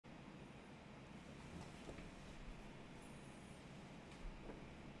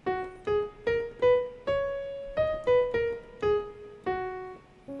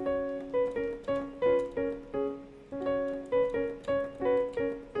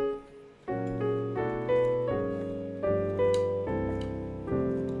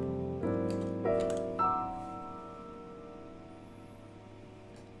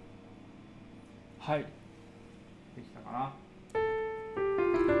はい、できたかな。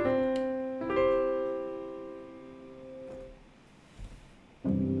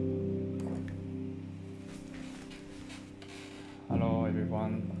Hello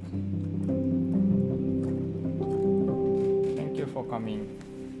everyone. Thank you for coming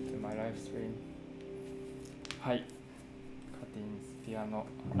to my live stream. はい、カティンスピアノ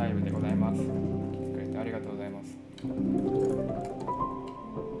ライブでございます。来てくれてありがとうございます。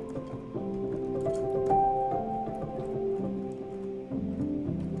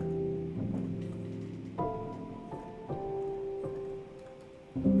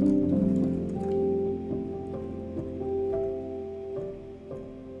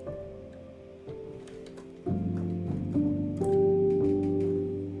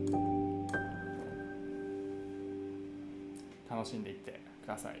楽しんでいってく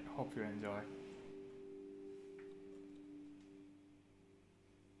ださい。Hope you enjoy. 「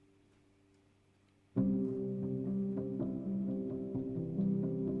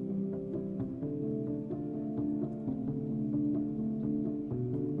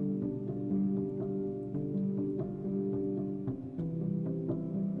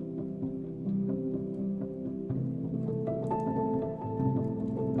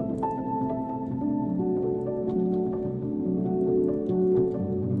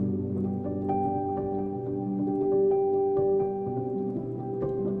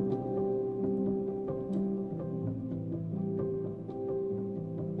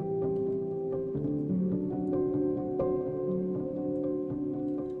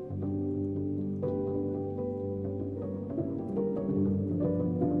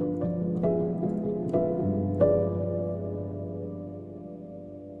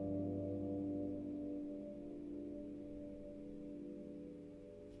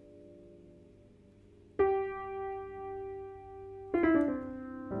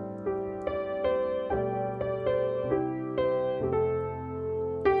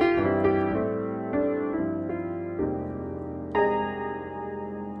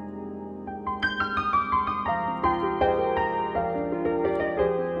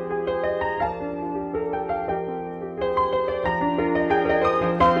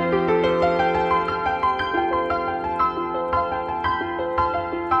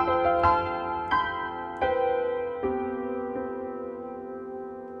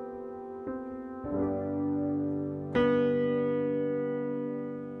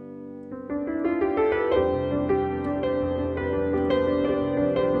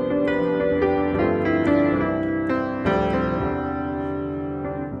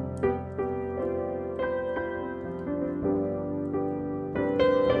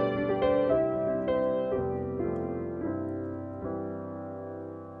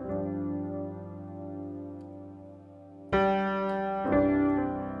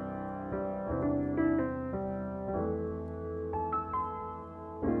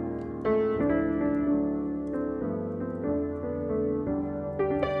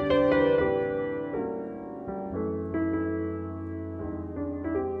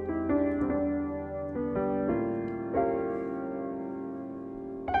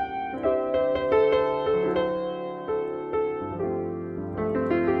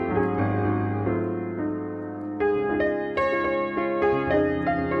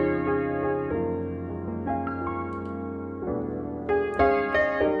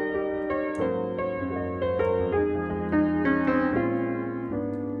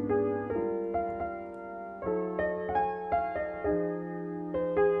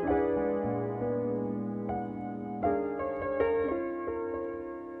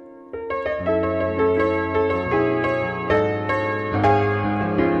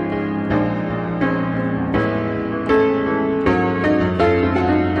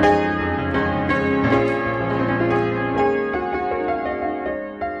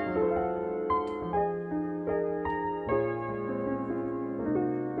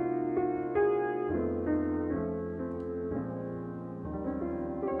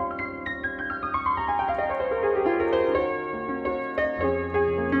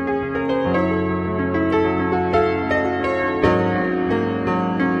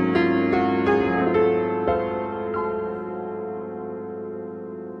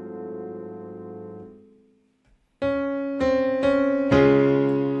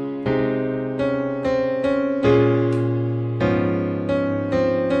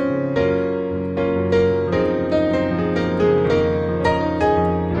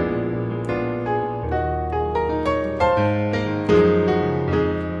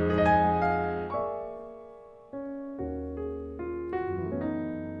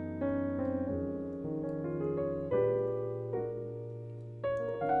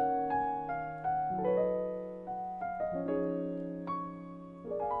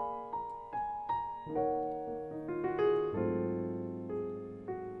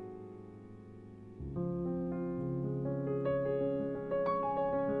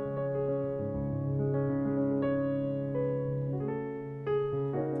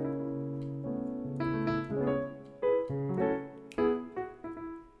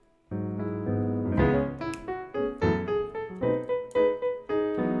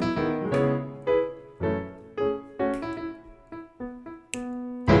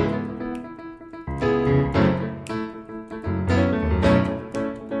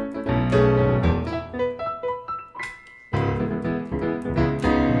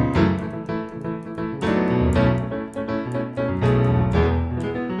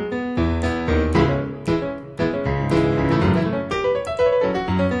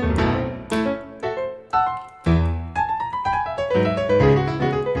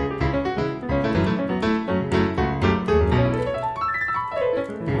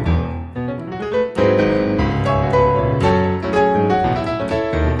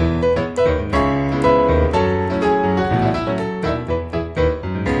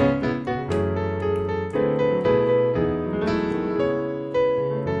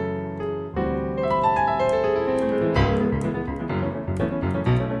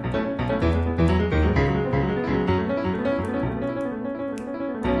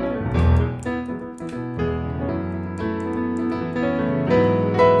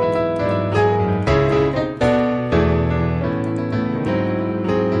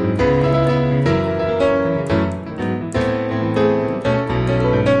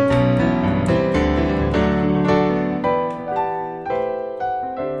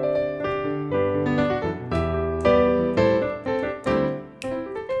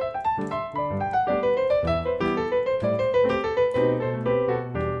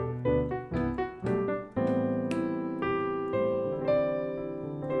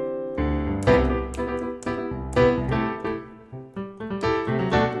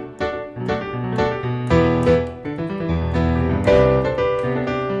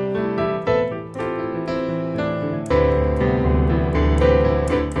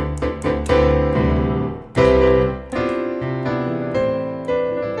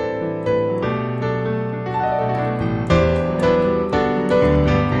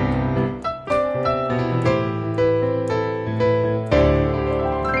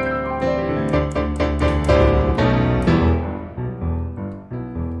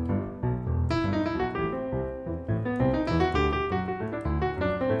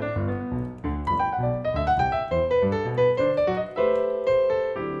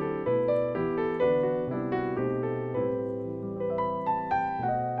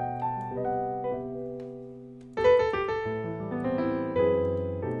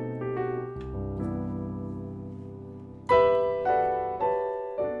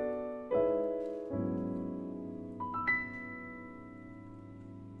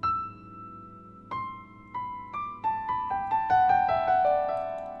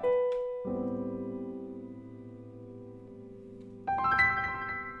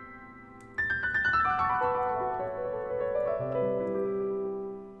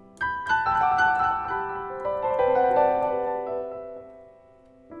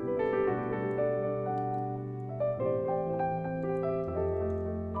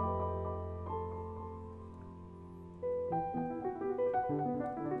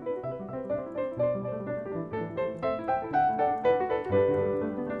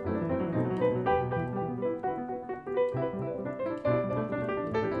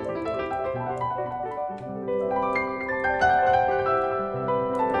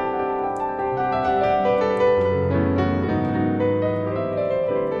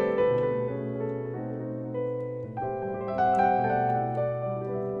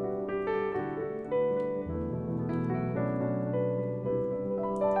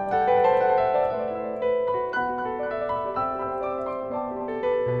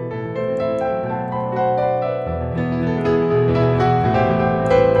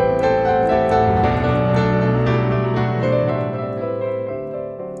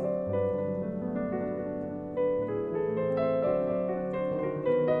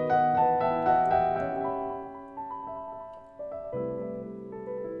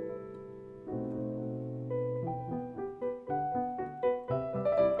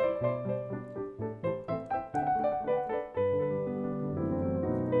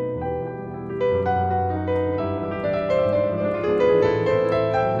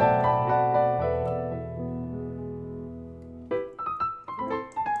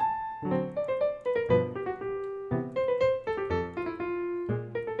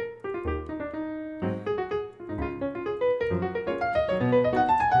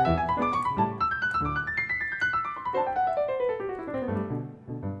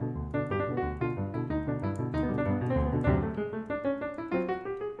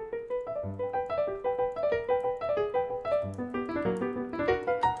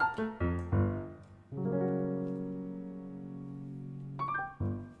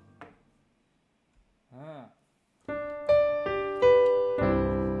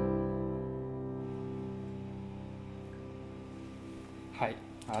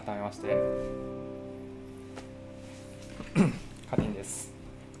改めましてカティンです。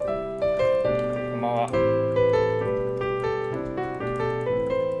こんばんは。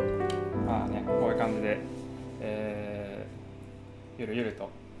まあね、こういう感じで、ゆるゆると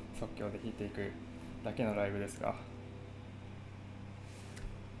即興で弾いていくだけのライブですが、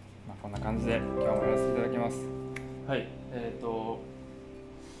まあ、こんな感じで今日もやらせていただきます。はい、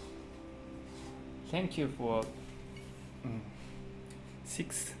Thank you for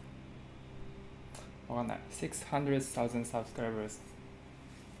 600,000 subscribers.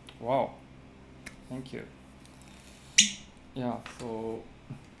 Wow, thank you. いや、そう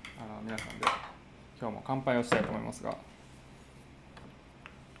皆さんで今日も乾杯をしたいと思いますが、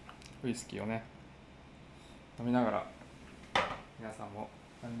ウイスキーをね飲みながら、皆さんも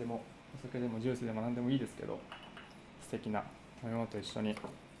何でもお酒でもジュースでも何でもいいですけど、素敵な飲み物と一緒に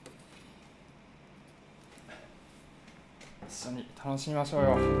楽しみましょう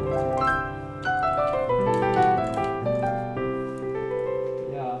よ。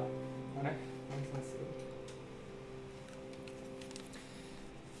いやあれ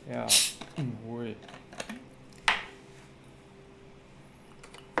いやおい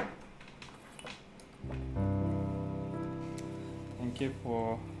Thank you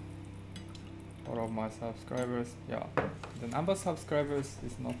for all of my subscribers. Yeah, the number of subscribers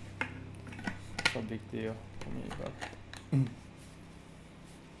is not so big deal for me, but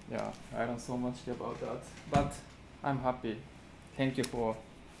yeah, I don't so much about that. But I'm happy. Thank you for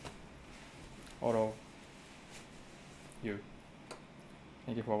all of you.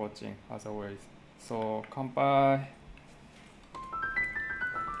 Thank you for watching as always. So, 乾杯。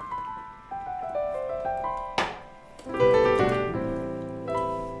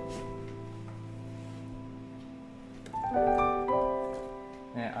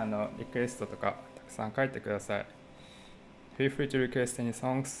リクエストとかたくさん書いてください。Feel free to request any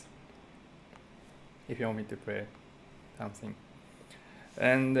songs if you want me to play something.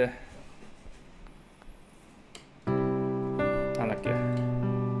 And なんだっけ、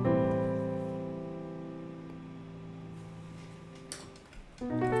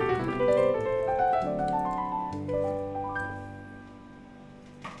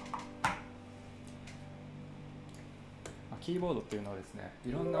キーボードっていうのはですね、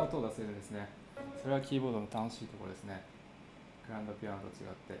いろんな音を出せるんですね。それはキーボードの楽しいところですね。グランドピアノと違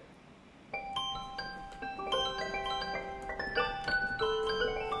って。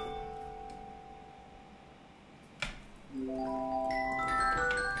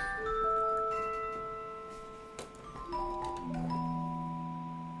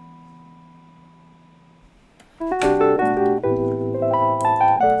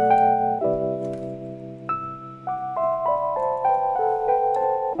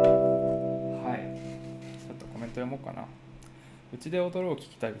うちで踊ろうを聞き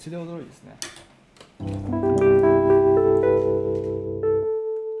たい。うちで踊ろうですね。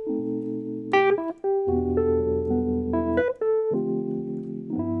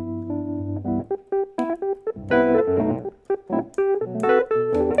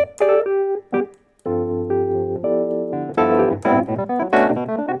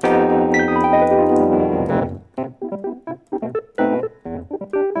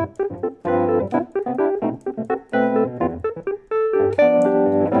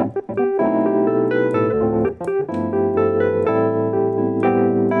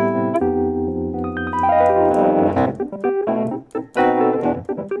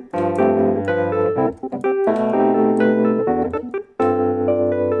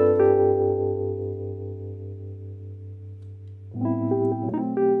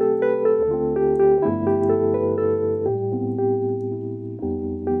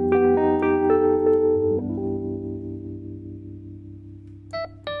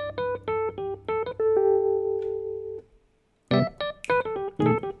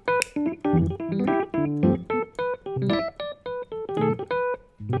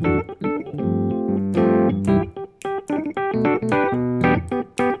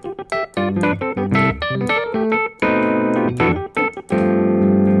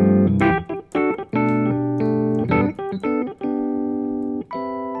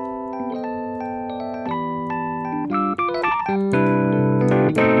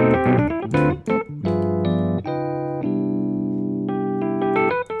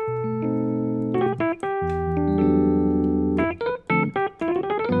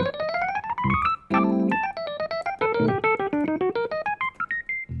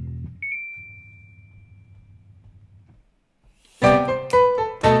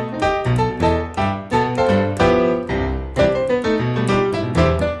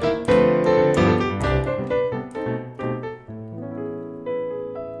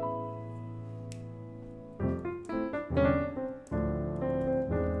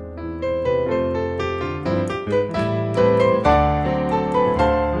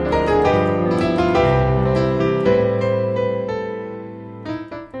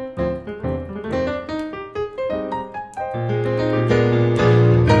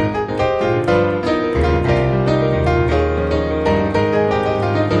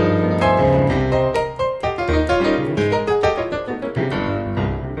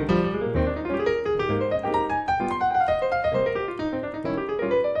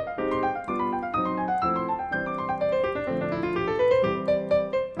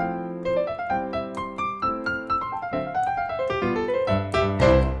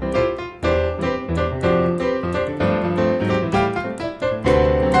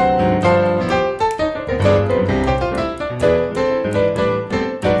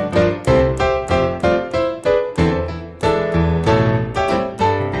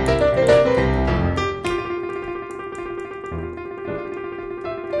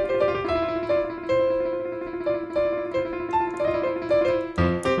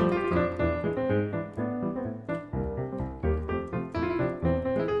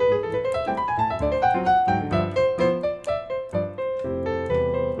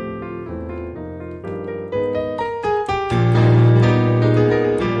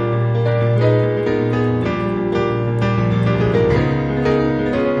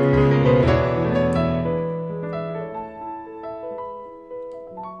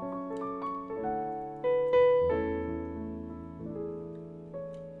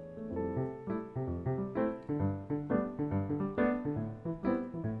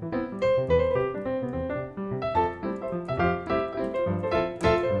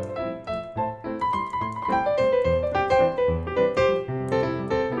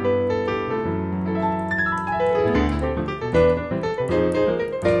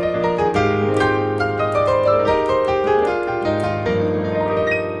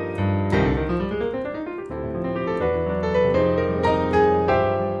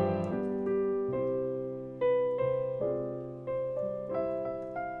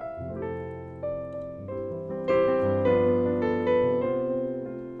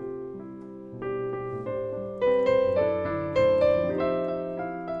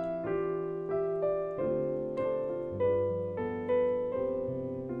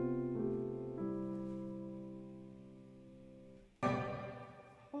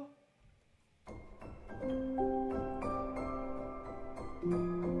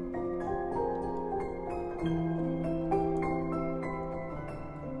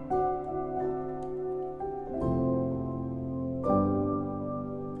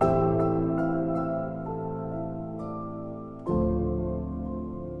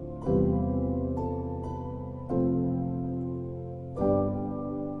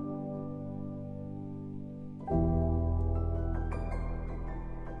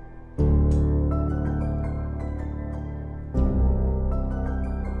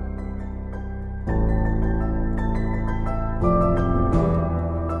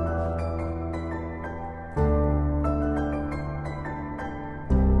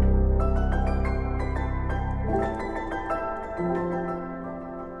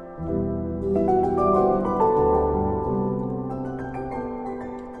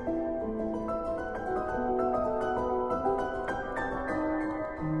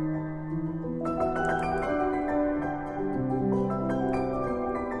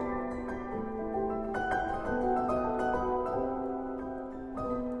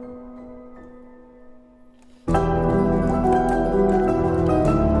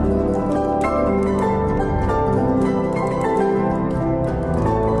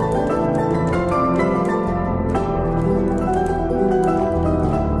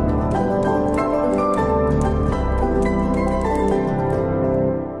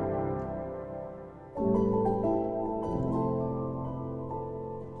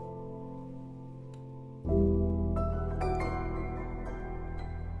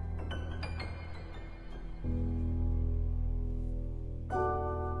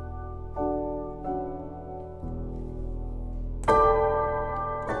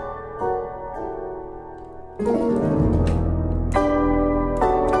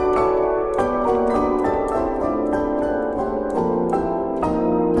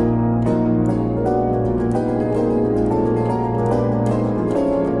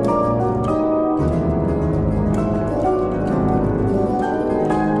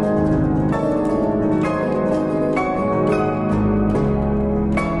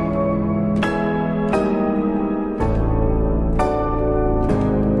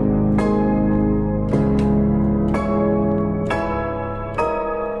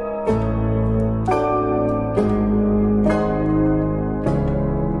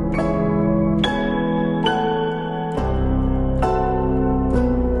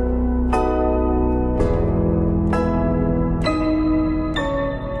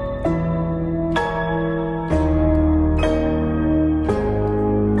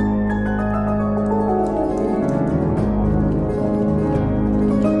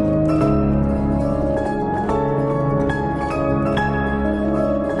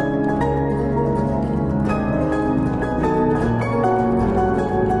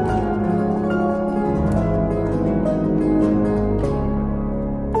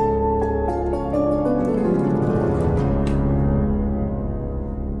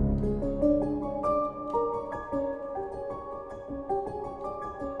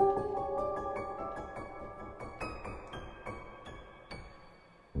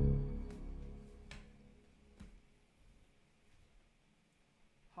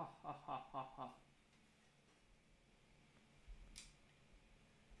ははは。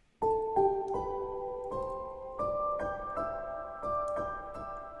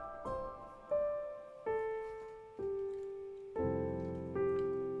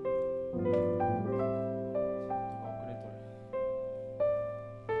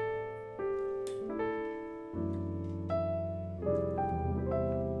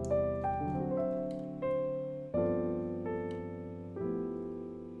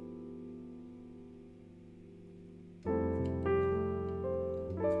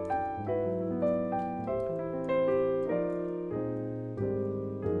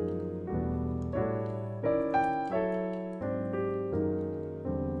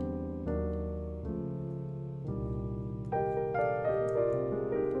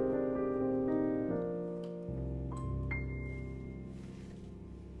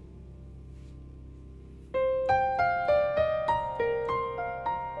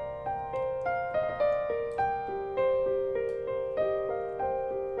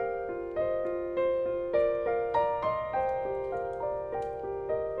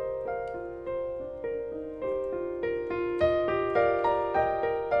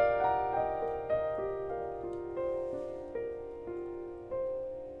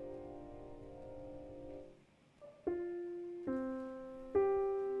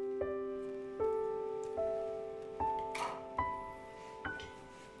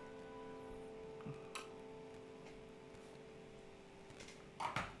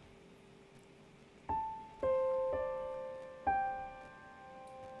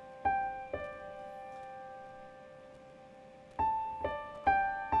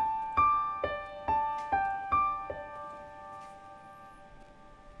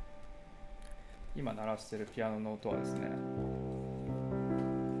今鳴らしてるピアノの音はですね、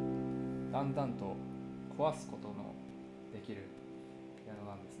だんだんと壊すことのできるピア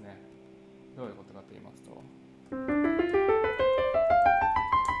ノなんですね。どういうことかと言いますと、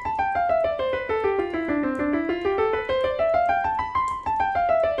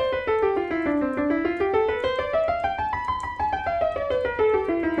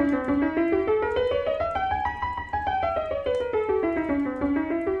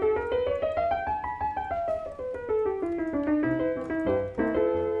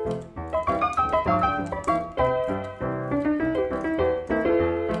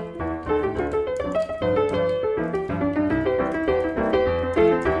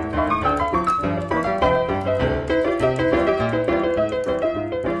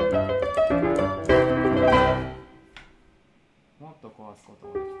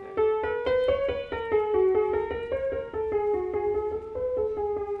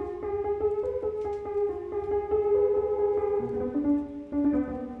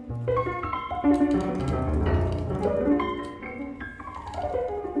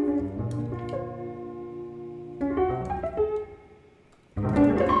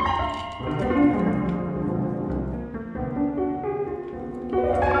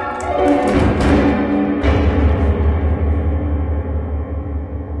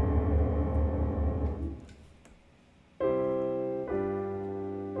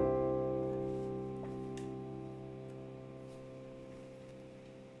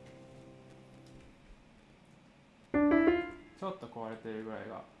ちょっと壊れているぐらい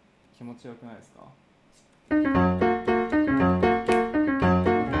が気持ちよくないですか？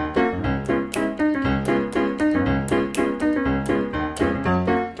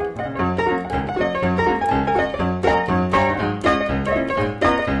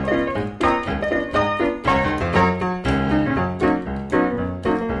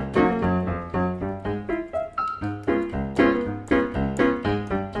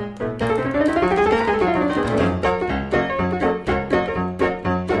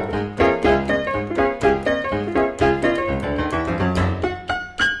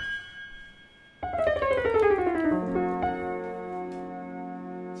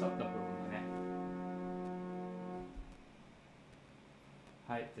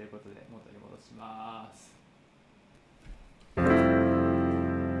はい、ということで元に戻します。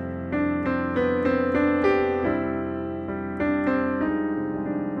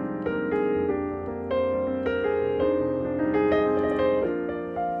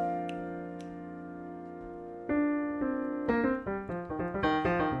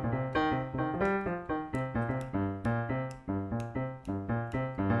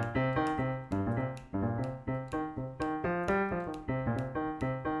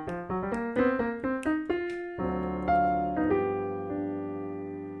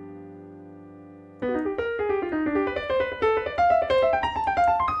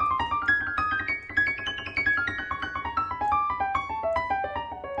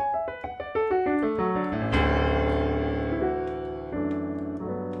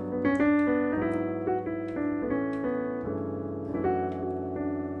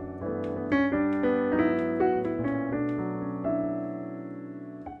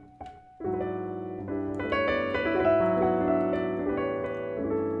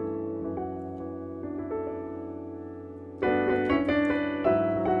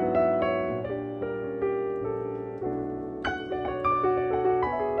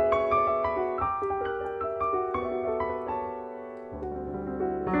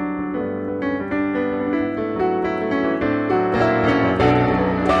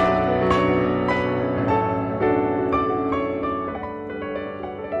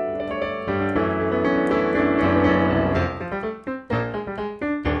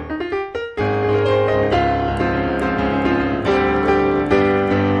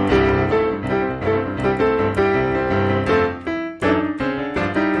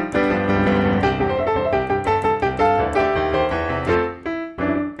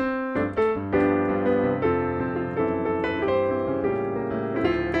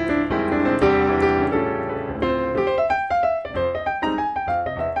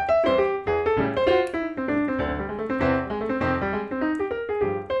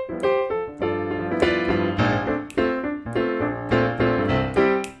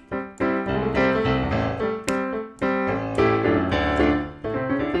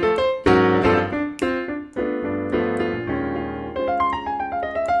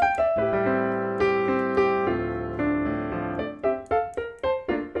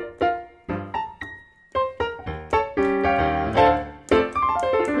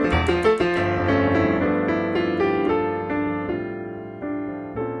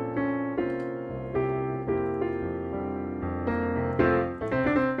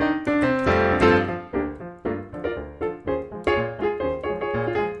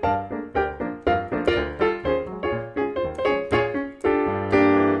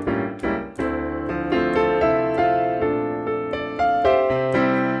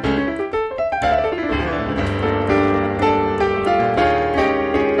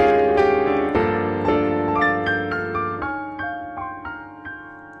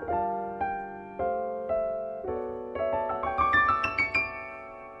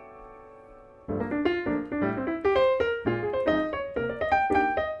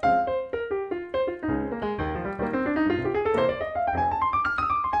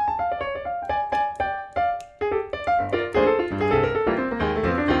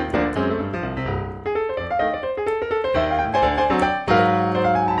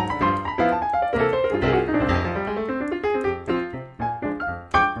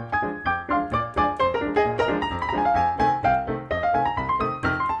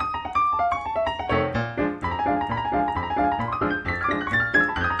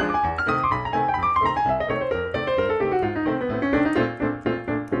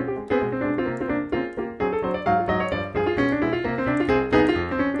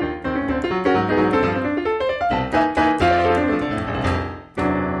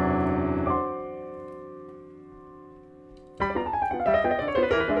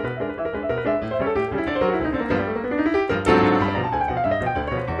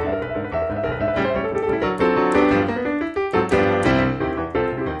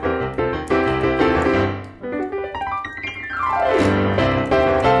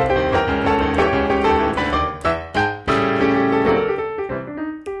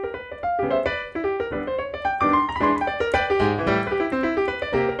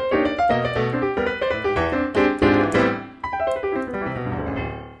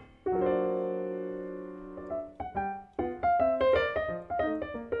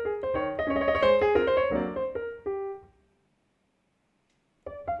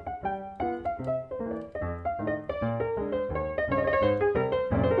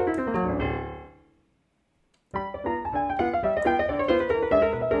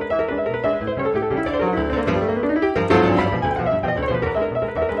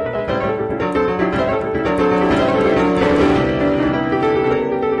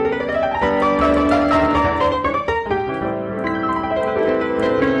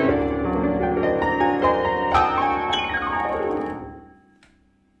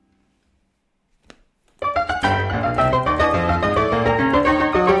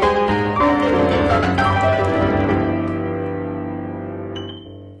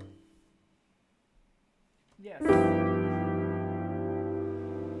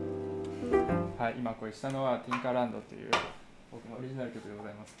はい、今これしたのはティンカーランドという僕のオリジナル曲でご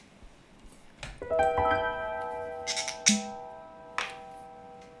ざいます。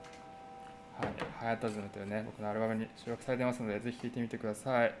はい、ハヤトズムというね、僕のアルバムに収録されてますので、ぜひ聴いてみてくだ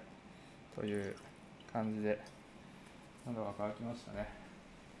さい。という感じで、喉が渇きましたね。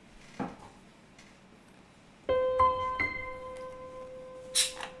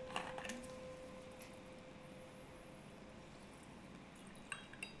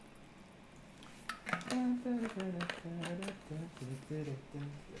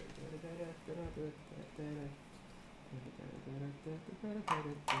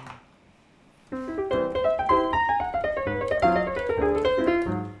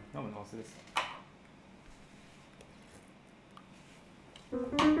飲むの忘れてた。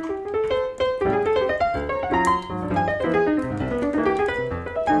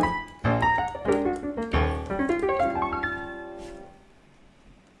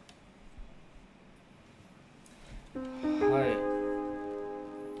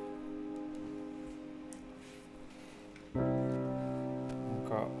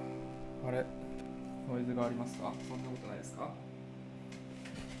ノイズがありますか？そんなことないですか？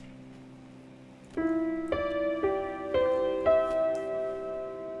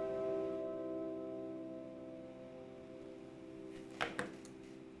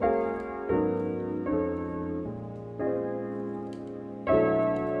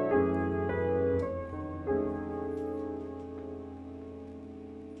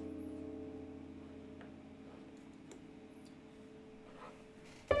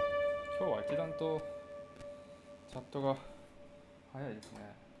今日は一段とチャットが早いですね。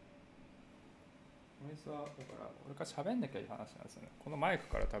ノイズはだから俺が喋んなきゃいい話なんですよね。このマイク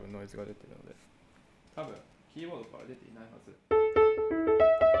から多分ノイズが出てるので、多分キーボードから出ていないはず。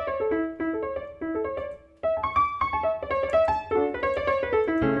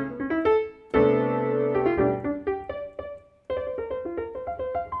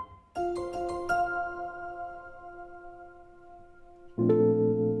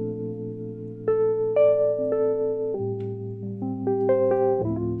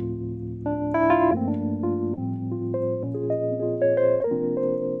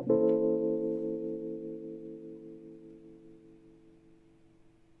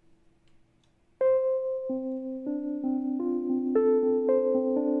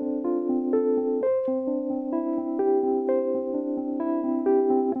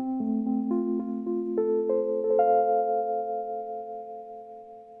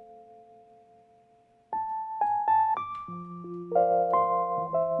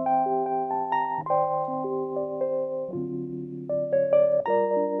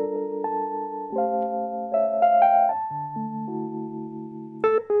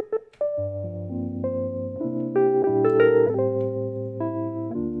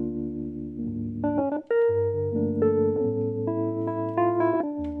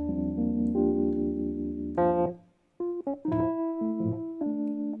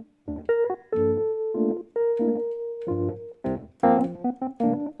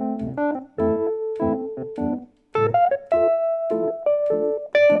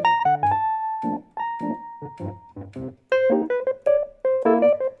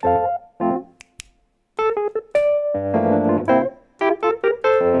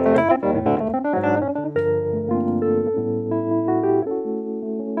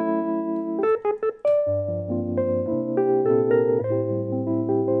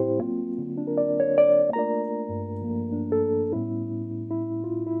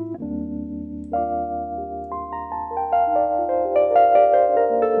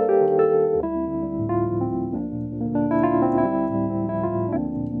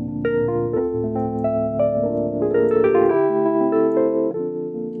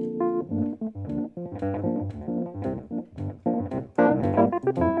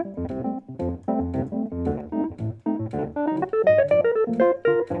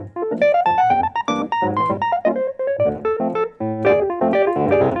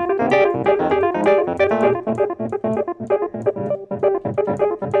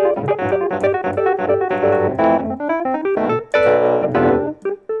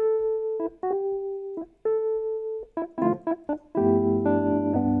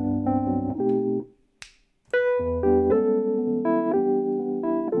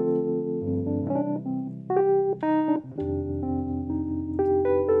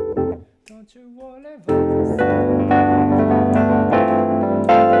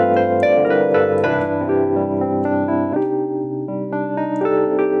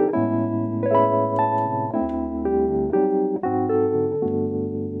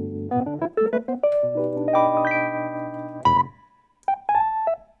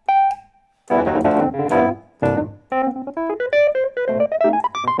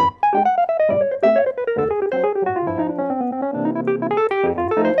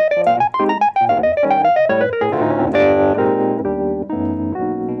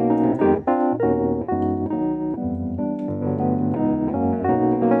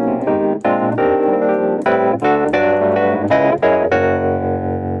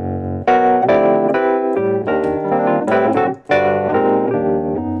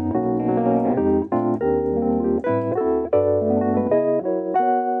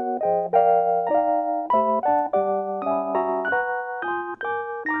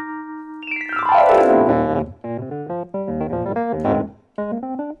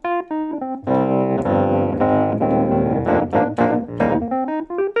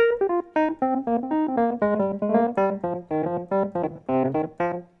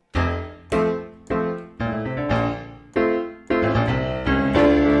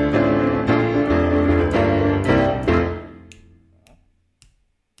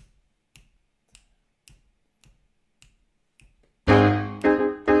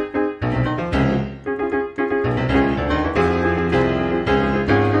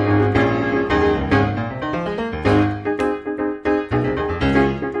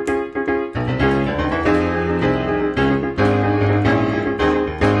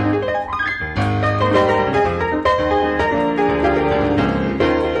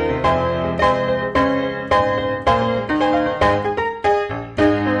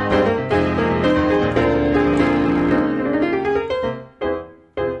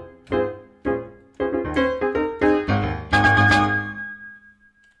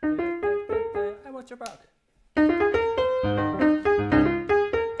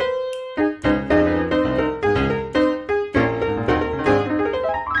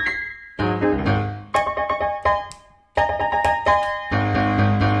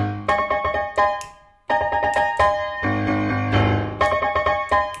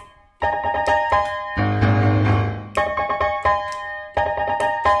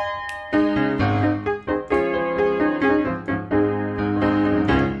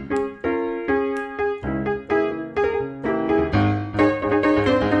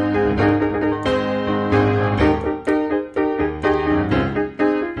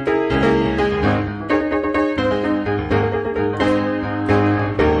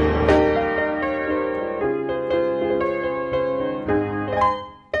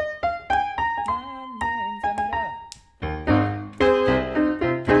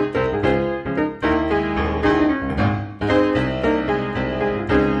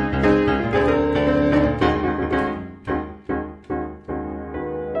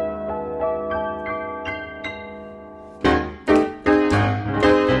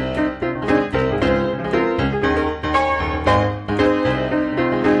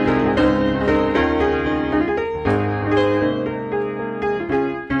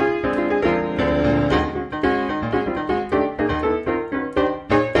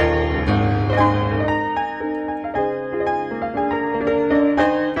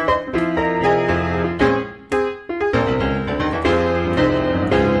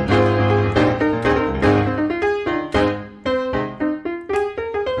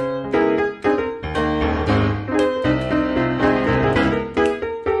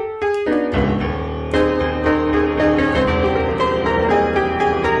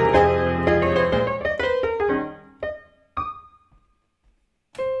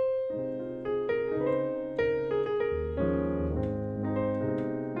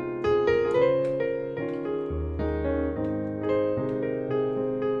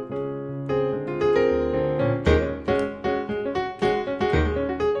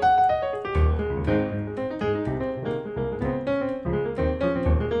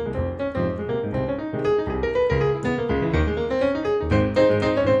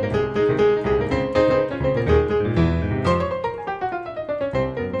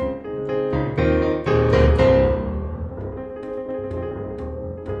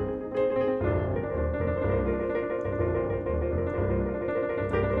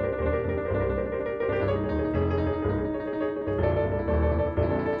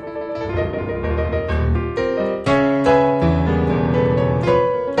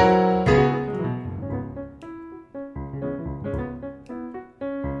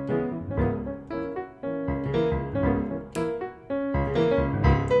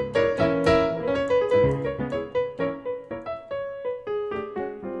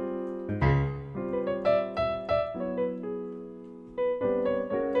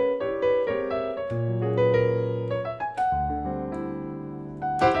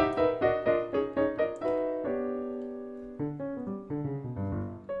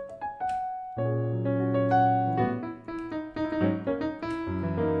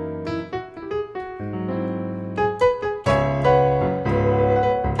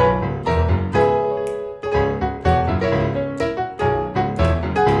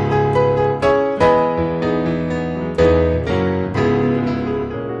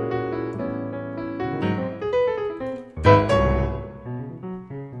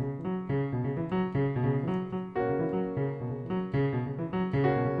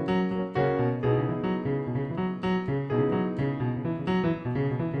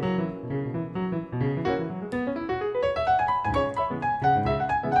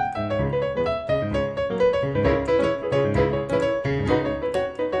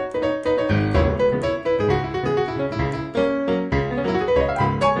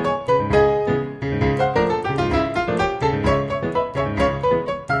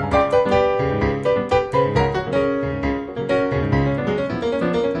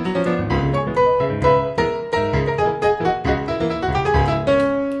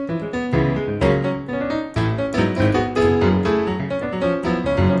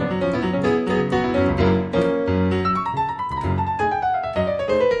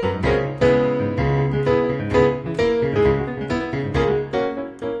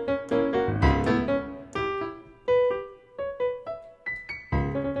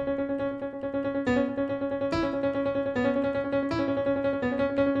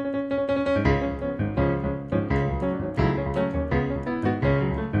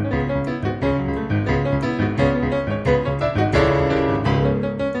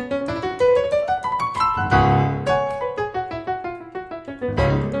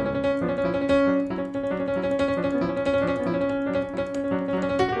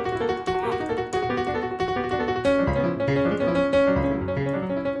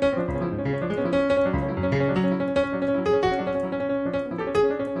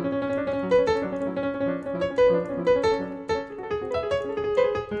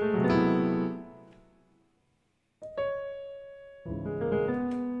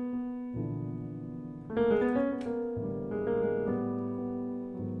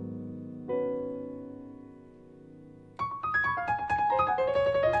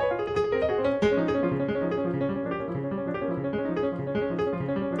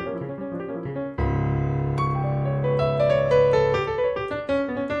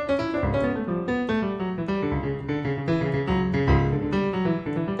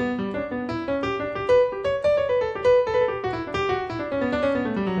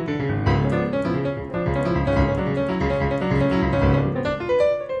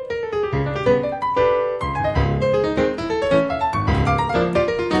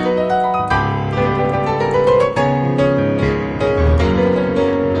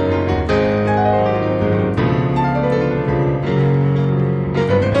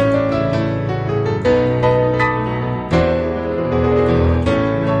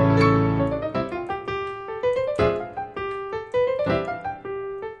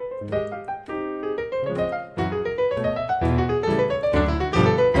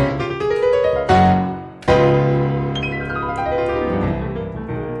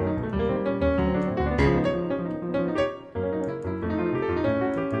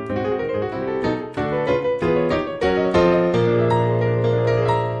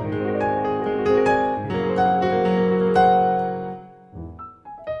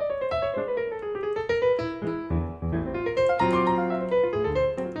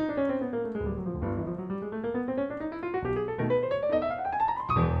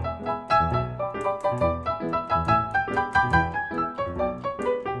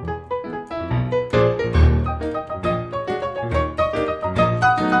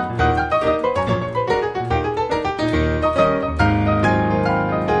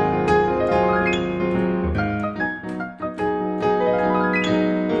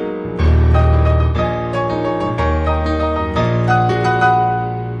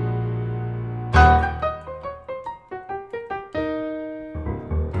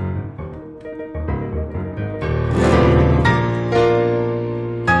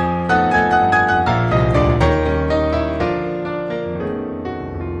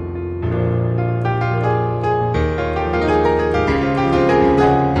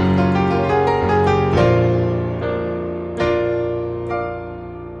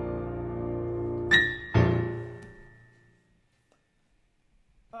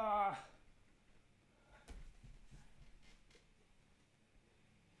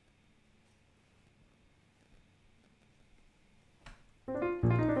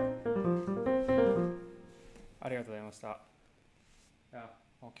ありがとうございました。いや、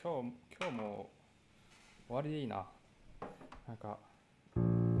もう今日も終わりでいいな。なんか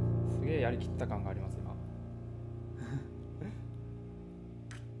すげえやりきった感があります今。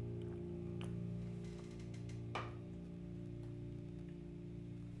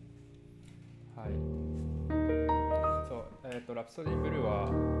はい。そう、ラプソディーブルーは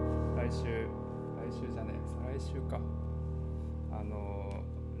来週じゃねえ、再来週か。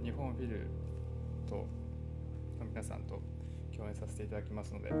日本フィルと皆さんと共演させていただきま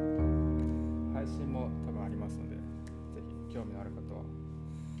すので、配信も多分ありますので、ぜひ興味のある方は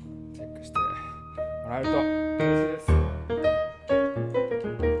チェックしてもらえると嬉しいです。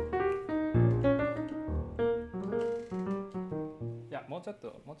いや、もうちょっと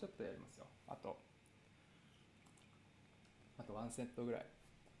やりますよ。あとワンセットぐらいち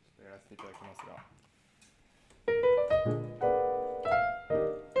ょっとやらせていただきますが。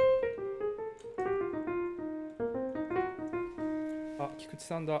菊池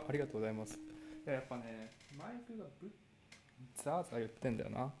さんだ、ありがとうございます。やっぱね、マイクがザーザー言ってんだよ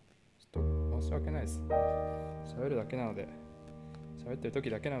な。ちょっと申し訳ないです。喋るだけなので、喋ってる時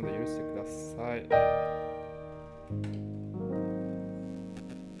だけなので許してください。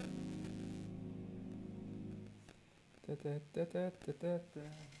ててててててて。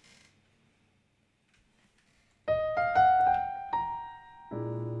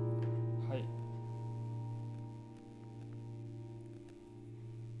はい。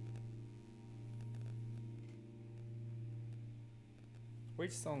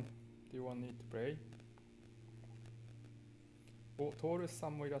Which song do you want me to play? お、トールスさ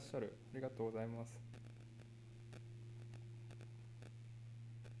んもいらっしゃる。ありがとうございます。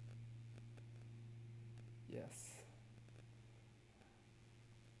Yes。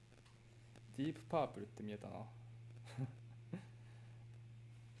ディープパープルって見えたな。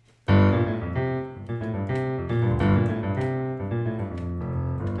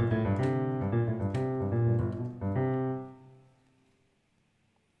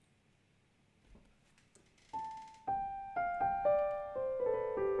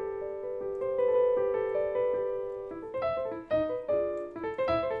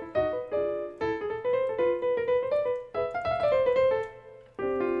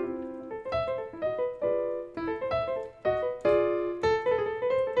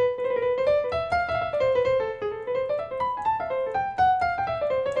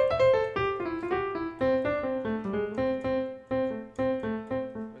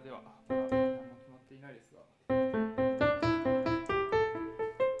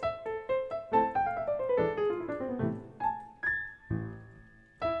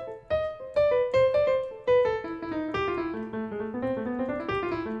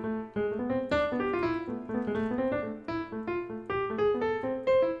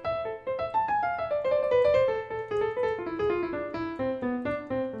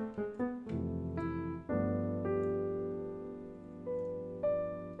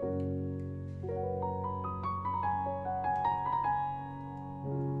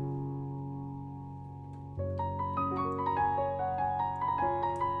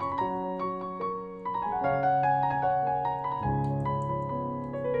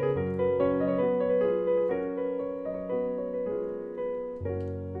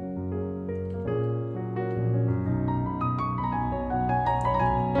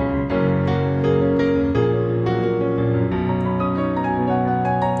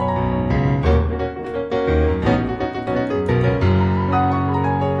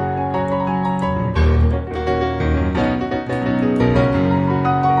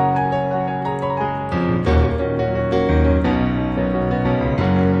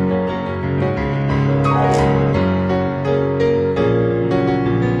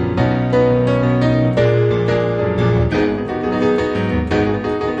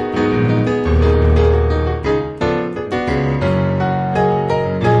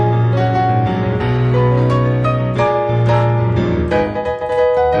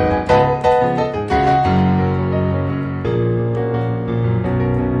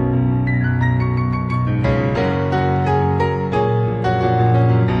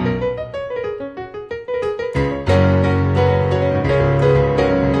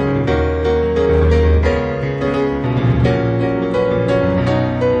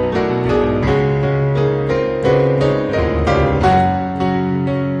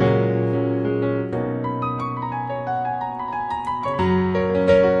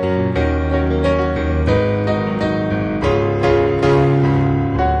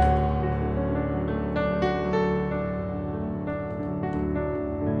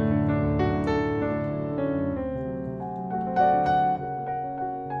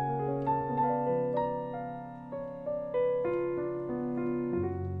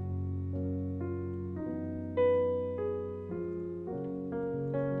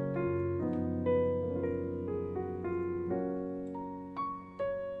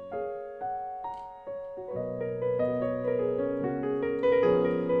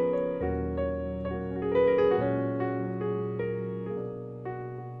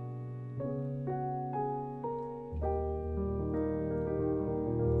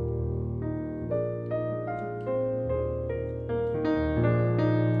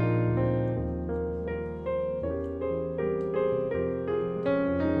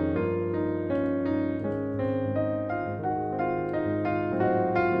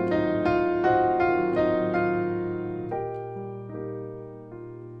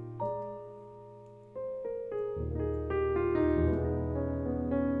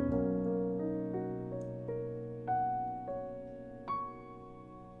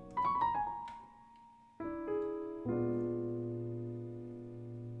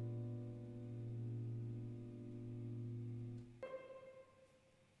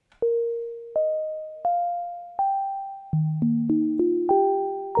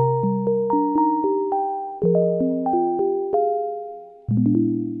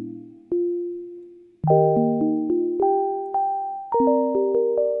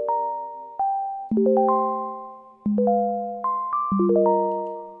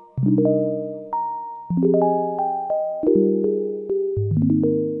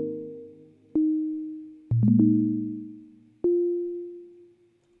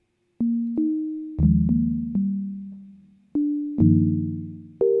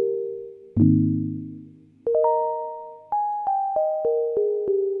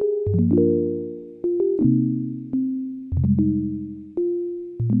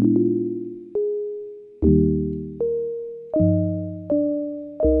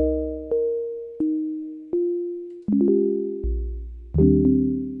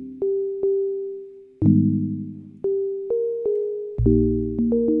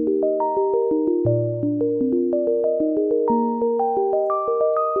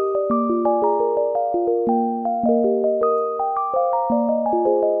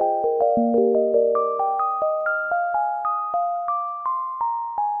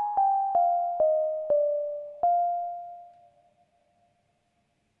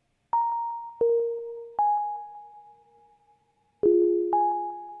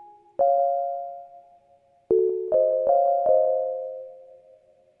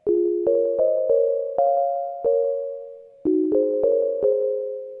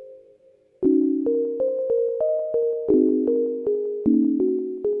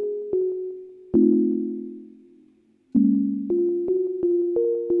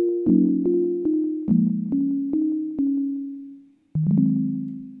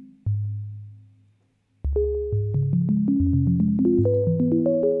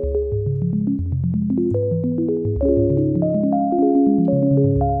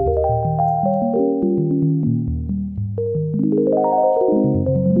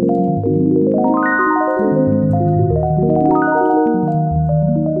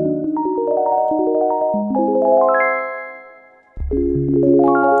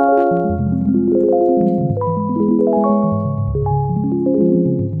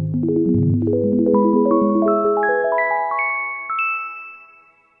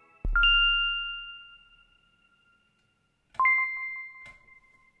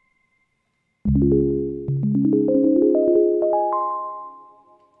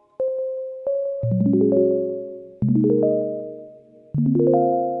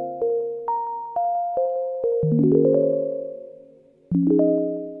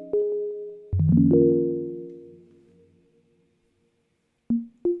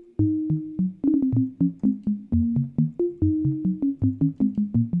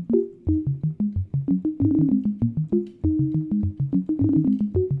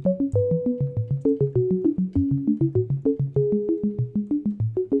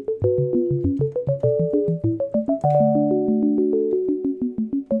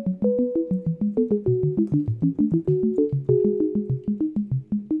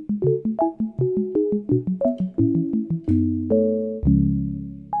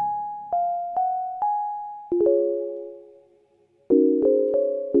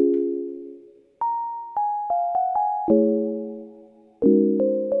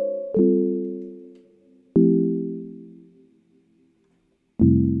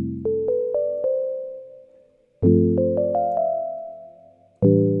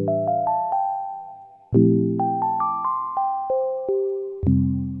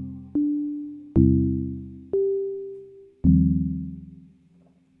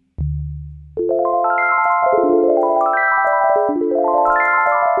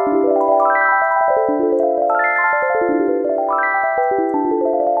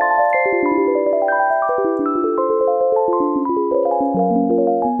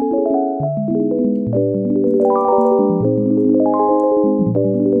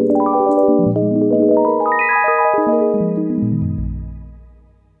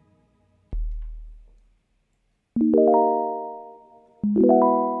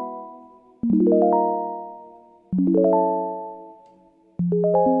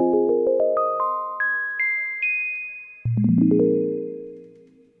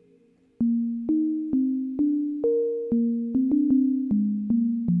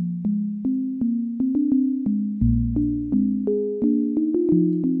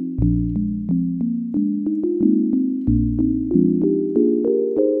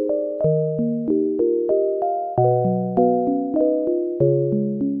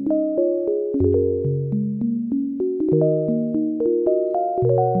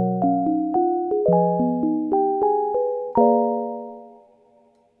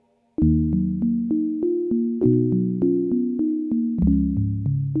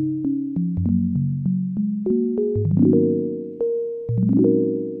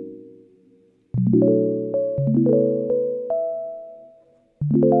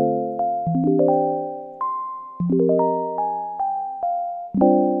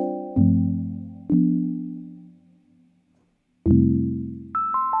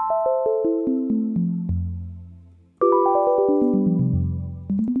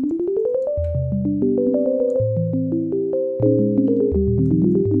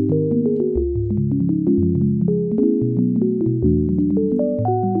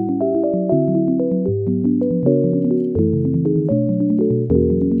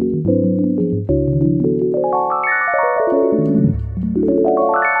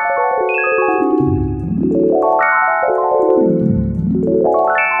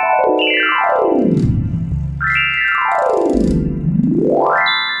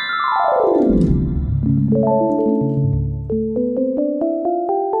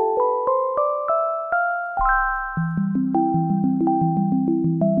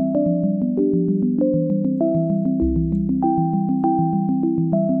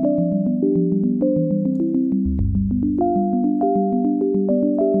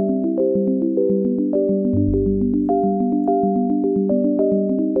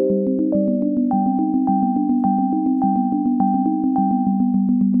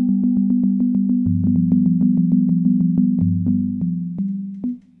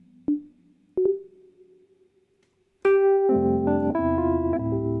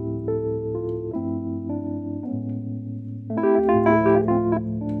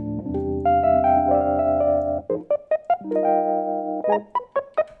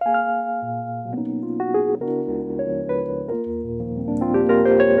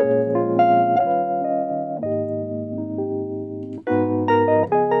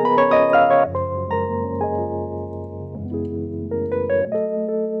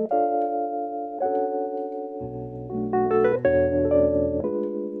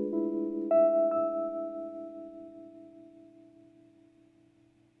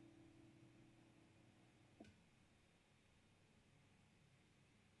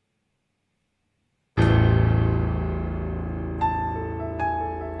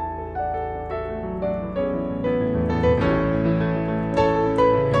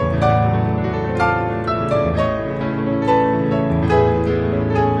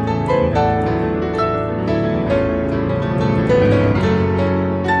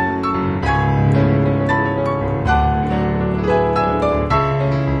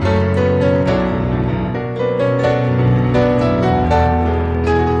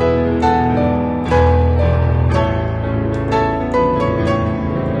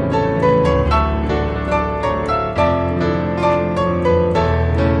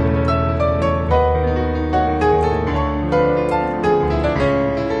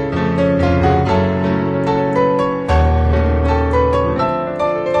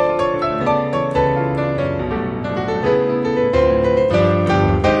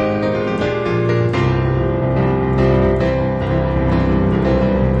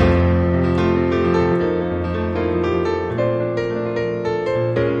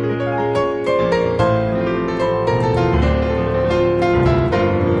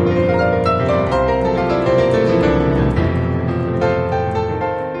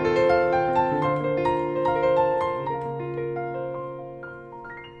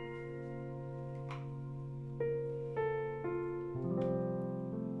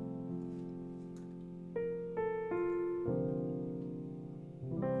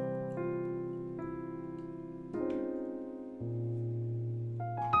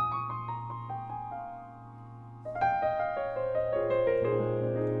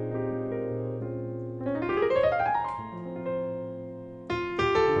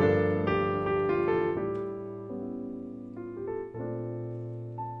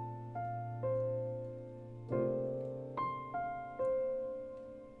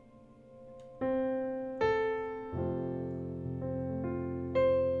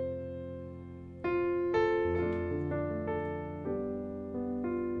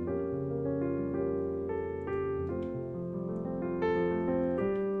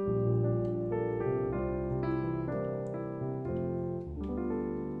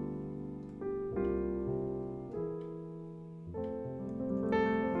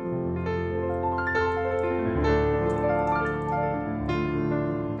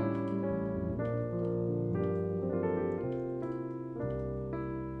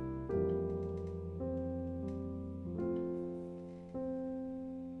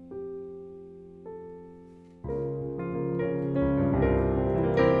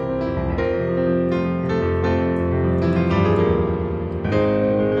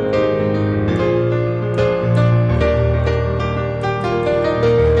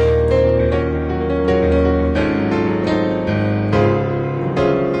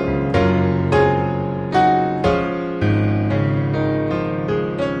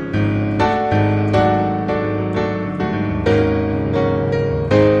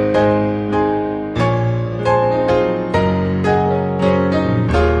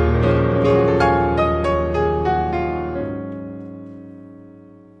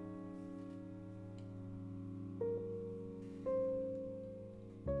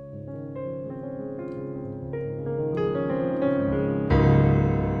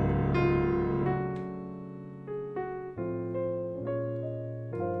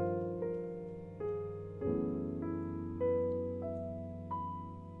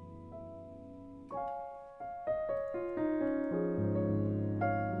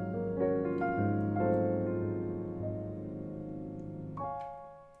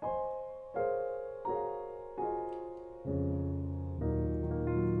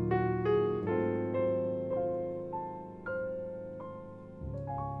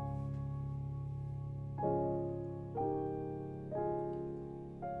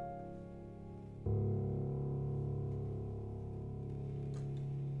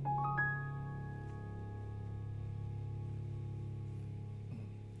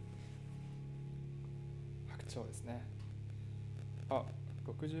拡張ですね。あ、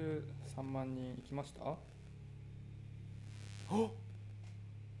63万人いきました。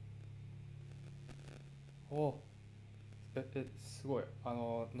おすごい。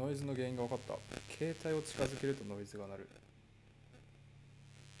ノイズの原因が分かった。携帯を近づけるとノイズが鳴る。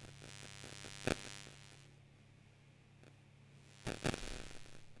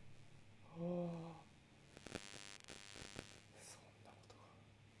そんなこと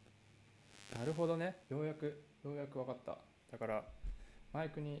が。なるほどね。ようやく分かった。だからマイ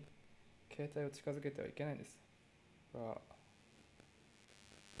クに携帯を近づけてはいけないんです。こ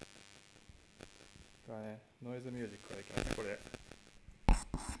れはね、ノイズミュージックができますね、これで。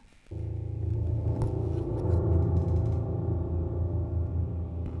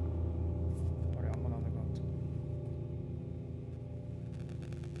あれ、あんまなんなくなっちゃう。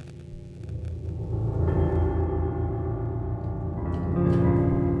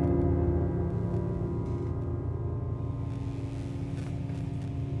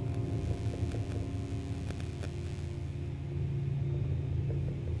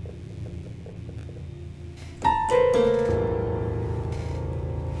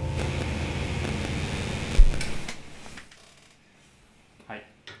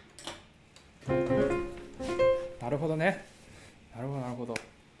なるほどね。なるほど。は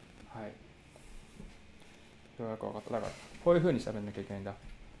い。ようやく分かった。だからこういう風に喋んなきゃいけないんだ。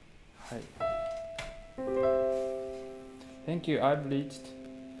はい。Thank you. I've reached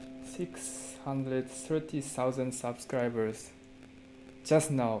 630,000 subscribers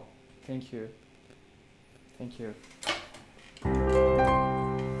just now. Thank you.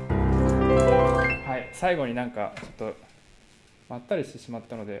はい。最後になんかちょっとまったりしてしまっ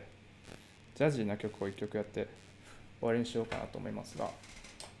たので、ジャジーな曲を1曲やって終わりにしようかなと思いますが、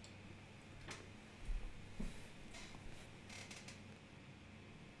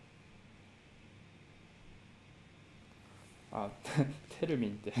テルミ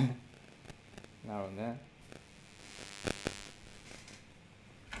ンってなるほどね。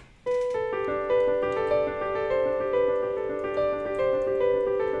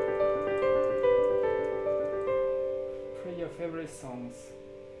Play your favorite songs.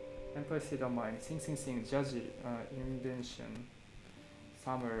 Empire State of Mind, Sing, Jazzy, Invention,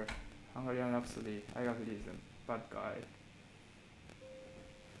 Summer, Hungarian Rhapsody, I Got Reason, Bad Guy,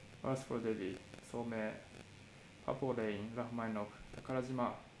 Earth for Debbie, Soulmate, Purple Rain, Rachmaninoff, 宝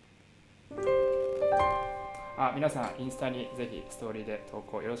島。皆さんインスタにぜひストーリーで投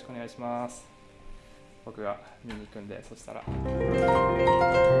稿よろしくお願いします。僕が見に行くんで、そしたら。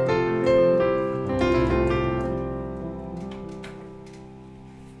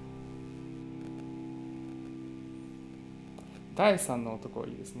第3の男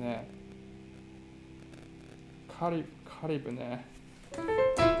いいですね。カリブね。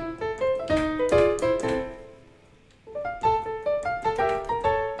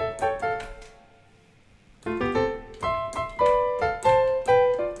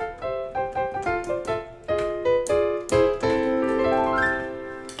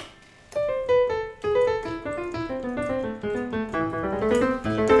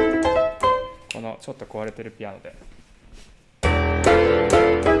このちょっと壊れてるピアノで。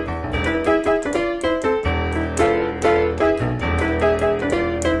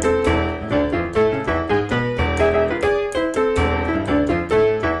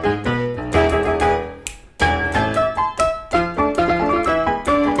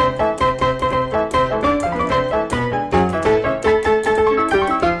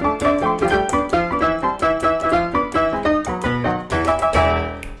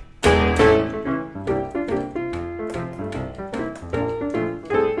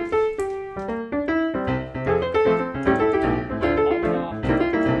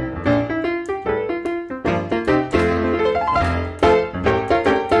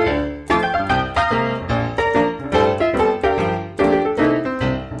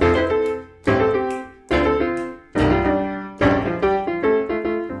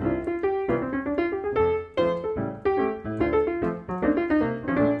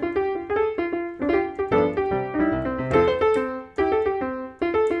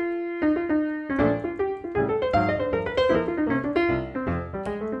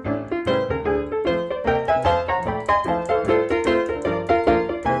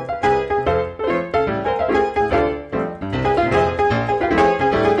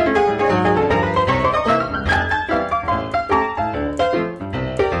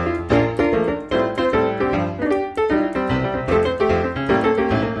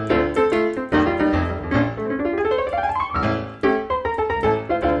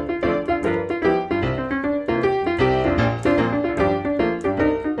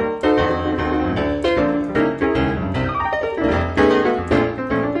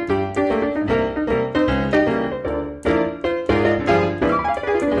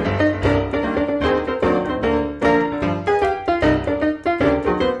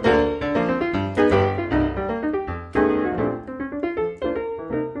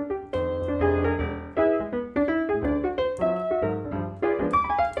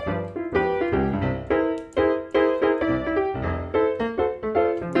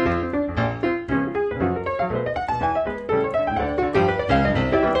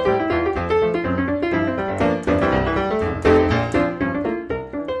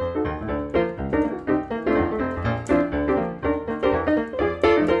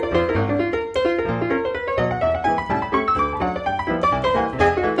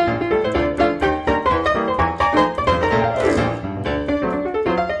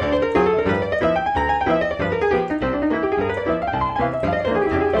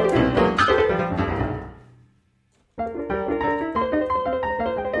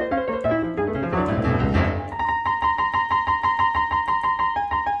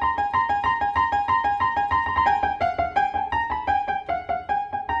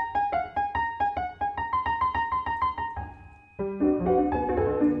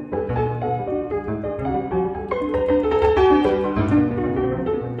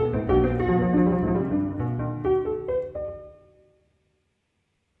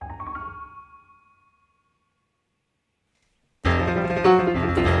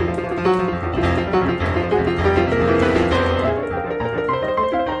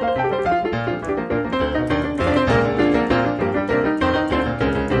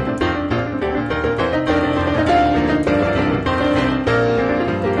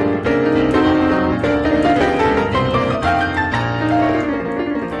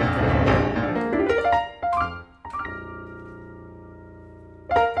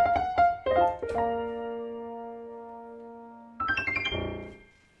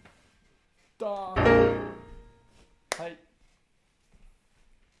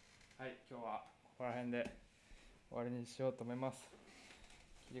辺で終わりにしようと思います。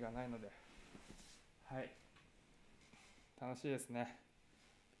キリがないので。はい。楽しいですね。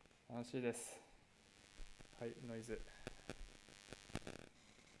楽しいです。はい、ノイズ。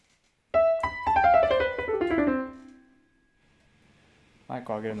マイ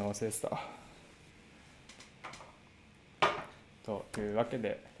クを上げるの忘れてた。というわけ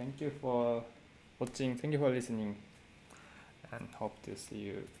で、Thank you for watching, thank you for listening, and hope to see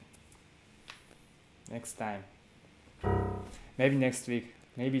you next time. Maybe next week,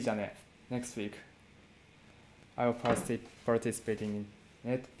 maybe じゃね、next week. I will participate in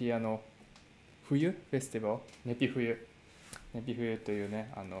Net Piano 冬フェスティバル、ネピ冬という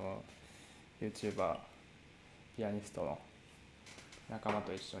ね、YouTuber、ピアニストの仲間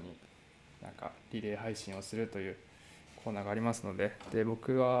と一緒になんかリレー配信をするというコーナーがありますので、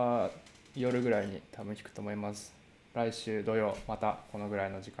僕は夜ぐらいに多分弾くと思います。来週土曜またこのぐらい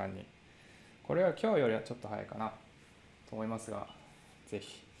の時間に、これは今日よりはちょっと早いかなと思いますが、ぜ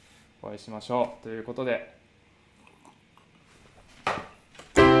ひお会いしましょうということで、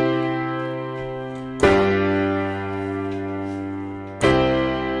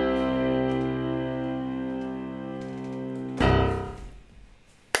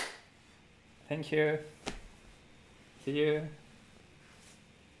Thank you. See you.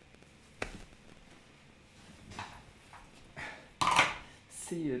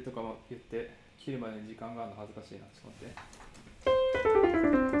 See you とかも言って切るまでに時間があるの恥ずかしいな。ちょっと待って。